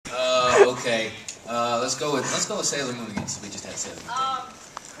Okay, let's go with Sailor Moon again. So we just had Sailor Moon.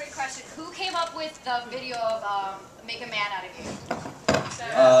 Quick question: who came up with the video of "Make a Man Out of You"?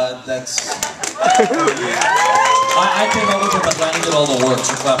 That's. I came up with it, but Lanny did all the work.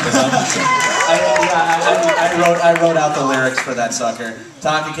 So clap this up. I wrote out the lyrics for that sucker.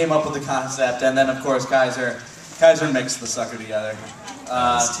 Taka came up with the concept, and then of course Kaiser mixed the sucker together.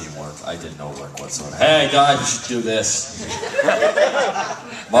 That's teamwork. I did no work whatsoever. Hey guys, you should do this.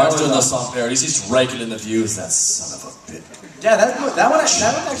 Mark's doing the song parodies. He's raking in the views. That son of a bitch. Yeah, that one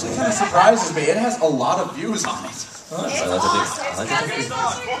actually kind of surprises me. It has a lot of views on it.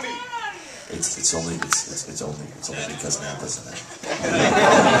 It's only because Matt doesn't it.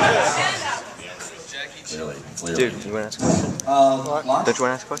 Clearly. Dude, you want to ask a question? Don't you want to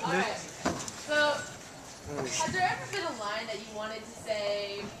ask a question, dude? So, has there ever been a line that you wanted to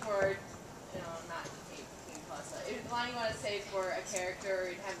say for, not 18 plus, a line you want to say for a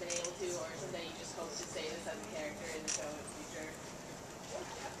character you haven't been able to, or something you just hope to say this as a character in the show in the future?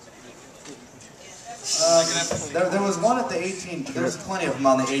 There was one at the 18. There was plenty of them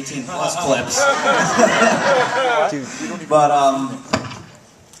on the 18 plus clips. But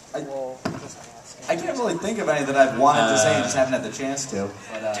I can't really think of any that I've wanted to say and just haven't had the chance to.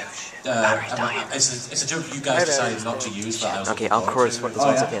 But it's a joke you guys decided not to use, but I was okay, I'll chorus this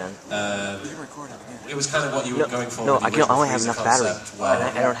once again. It was kind of what you were going for. No, I only have enough battery.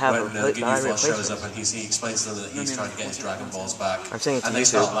 I don't have when Ginyu shows up and he explains to them that he's trying to get his Dragon Balls back. I'm saying it to and they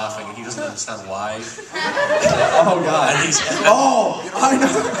start laughing and he doesn't understand why. Oh god. And I know.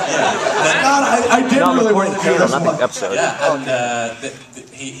 Yeah. God, I did really want to hear this one. Episode. Yeah, and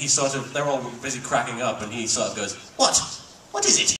he sort of, they're all busy cracking up and he sort of goes, What is it?